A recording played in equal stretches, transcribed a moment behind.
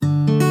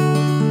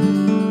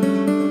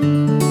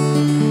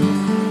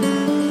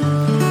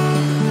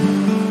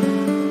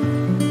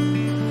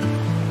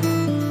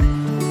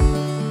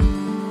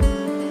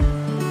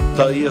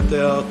ia te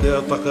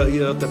taka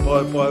ia te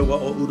pai wa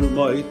o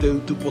urumai te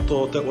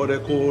utupoto te ore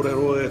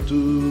kōrero e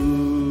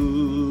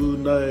tū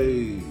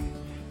nei.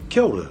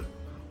 Kia ora.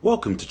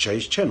 Welcome to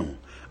Chase Channel,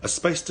 a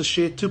space to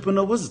share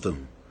tupuna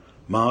wisdom,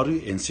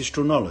 Māori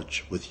ancestral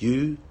knowledge with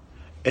you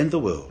and the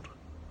world.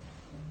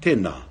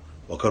 Tēnā,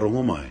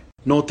 wakarongo mai.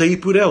 No te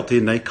ipureo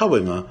tēnei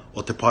kawenga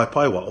o te pai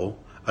wao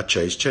a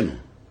Chase Channel.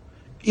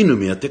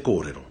 Inumia te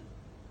kōrero.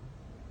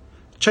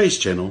 Chase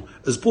Channel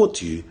is brought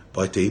to you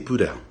by Te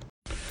Ipureo.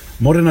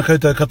 Morena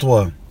koutou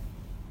katoa.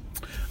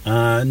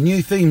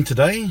 New theme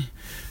today,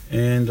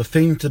 and the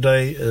theme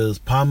today is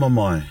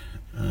Pāmamai,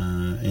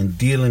 and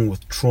dealing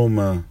with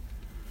trauma,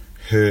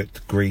 hurt,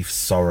 grief,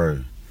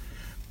 sorrow.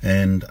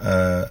 And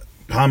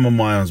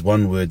Pāmamai is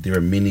one word, there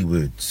are many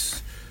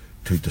words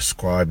to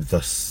describe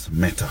this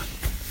matter.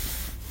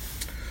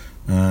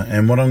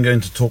 And what I'm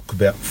going to talk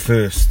about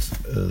first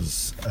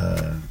is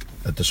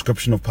a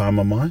description of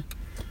Pāmamai,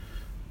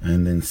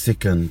 and then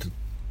second,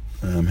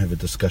 have a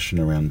discussion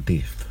around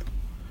death.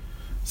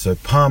 So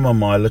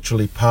Pāmamai,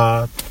 literally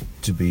pā,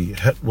 to be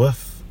hit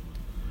with,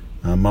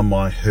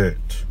 mamai,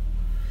 hurt.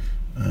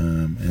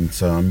 And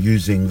so I'm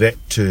using that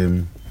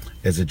term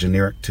as a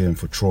generic term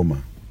for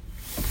trauma.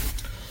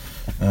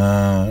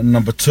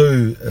 Number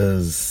two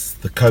is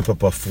the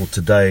kaupapa for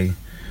today,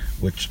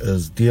 which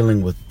is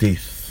dealing with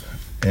death.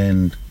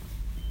 And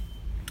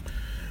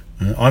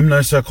I'm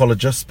no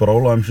psychologist, but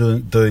all I'm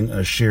doing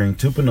is sharing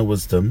tupuna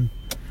wisdom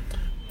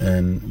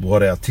and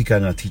what our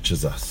tikanga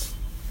teaches us.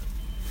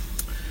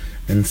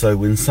 And so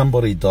when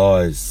somebody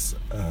dies,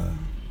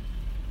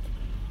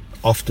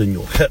 often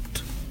you're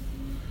hit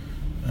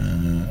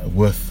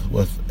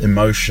with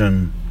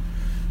emotion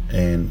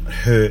and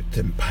hurt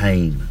and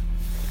pain.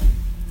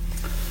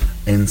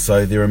 And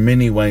so there are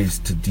many ways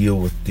to deal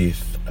with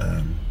death.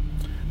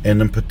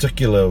 And in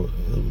particular,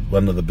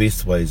 one of the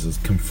best ways is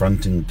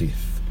confronting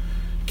death.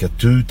 Kia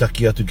tū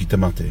taki atu ki te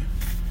mate.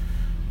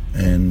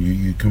 And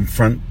you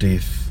confront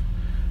death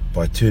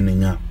by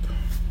turning up,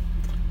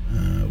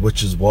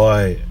 which is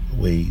why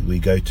we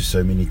go to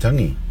so many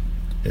tangi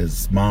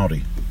as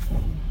Māori,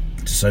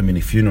 to so many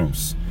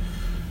funerals,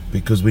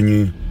 because when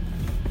you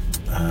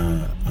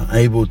are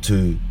able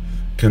to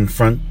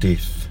confront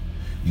death,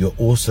 you're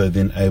also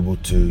then able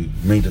to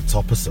meet its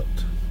opposite,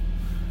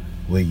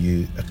 where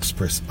you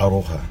express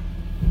aroha,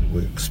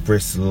 we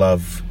express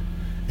love,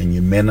 and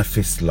you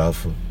manifest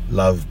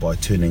love by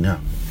turning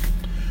up.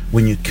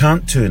 When you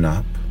can't turn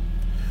up,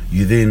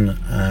 you then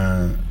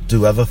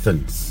do other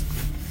things.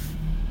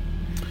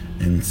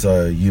 And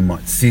so you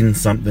might send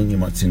something, you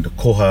might send a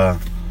koha,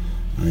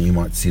 you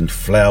might send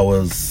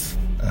flowers,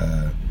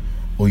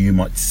 or you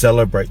might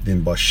celebrate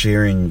them by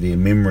sharing their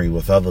memory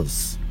with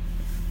others.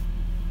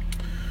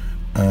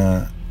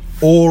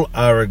 All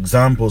are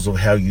examples of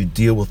how you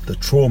deal with the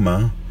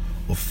trauma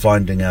of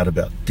finding out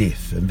about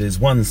death. And there's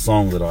one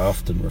song that I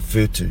often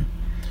refer to,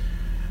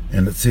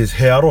 and it says,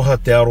 He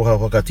aroha te aroha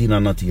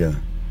whakatina natia.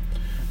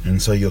 And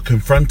so you're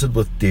confronted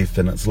with death,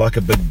 and it's like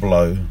a big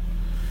blow,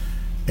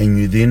 and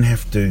you then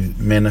have to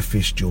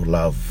manifest your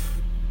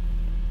love.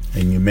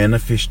 And you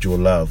manifest your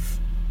love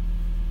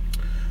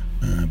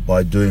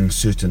by doing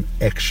certain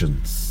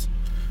actions,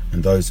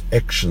 and those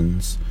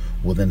actions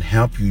will then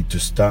help you to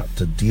start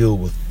to deal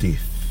with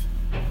death.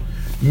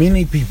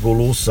 Many people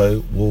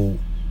also will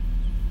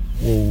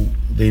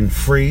then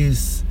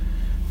freeze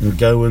and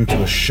go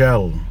into a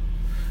shell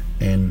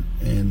and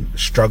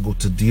struggle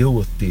to deal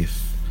with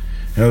death.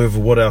 However,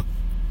 what our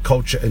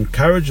culture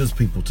encourages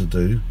people to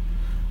do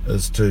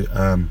is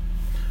to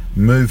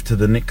move to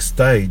the next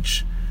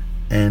stage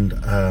and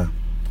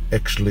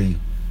actually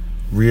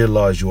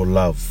realize your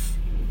love,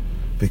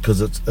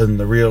 because it's in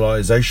the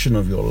realization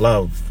of your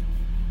love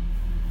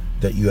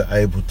that you are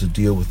able to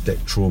deal with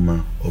that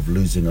trauma of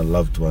losing a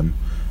loved one,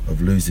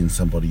 of losing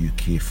somebody you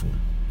care for.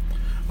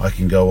 I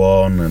can go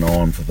on and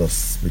on for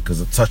this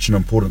because it's such an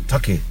important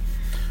take,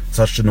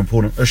 such an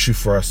important issue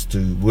for us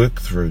to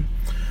work through.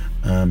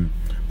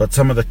 But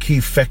some of the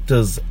key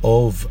factors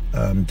of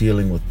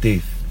dealing with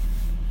death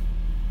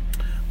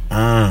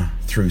are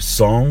through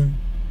song,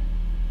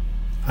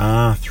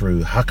 are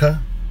through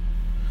haka,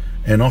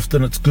 and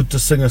often it's good to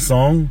sing a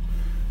song,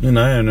 and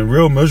a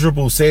real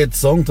miserable, sad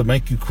song to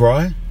make you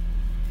cry.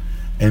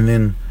 And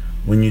then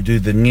when you do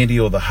the ngeri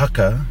or the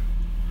haka,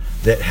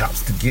 that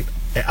helps to get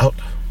out,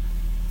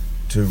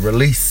 to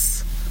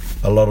release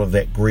a lot of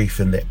that grief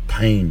and that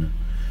pain,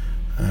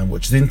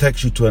 which then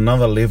takes you to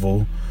another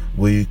level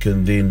where you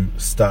can then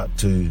start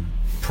to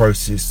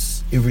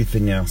process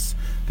everything else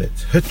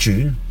that's hit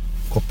you,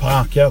 ko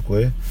pā kia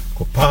koe,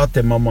 ko pā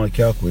te mamai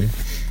kia koe,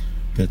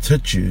 that's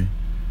hit you,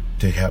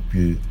 to help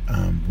you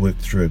work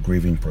through a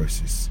grieving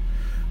process.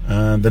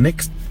 The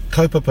next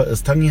kaupapa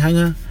is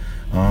tangihanga.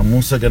 I'm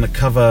also going to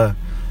cover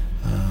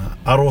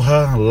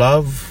aroha,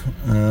 love,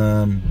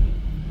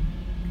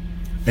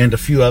 and a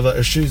few other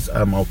issues.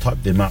 I'll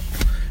type them up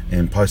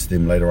and post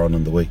them later on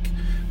in the week.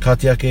 Ka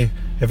te ake,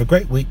 have a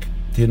great week.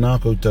 Tēnā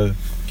koutou,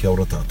 kia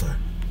ora tātou.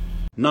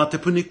 Nā Te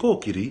Puni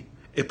Kōkiri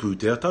e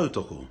pūtea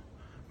tautoko,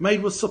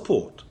 made with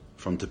support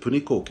from Te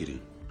Puni Kōkiri.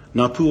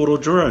 Ngā Puoro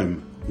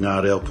Jerome, Ngā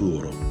Reo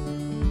Puoro.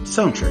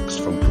 Soundtracks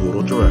from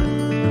Puoro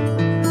Jerome.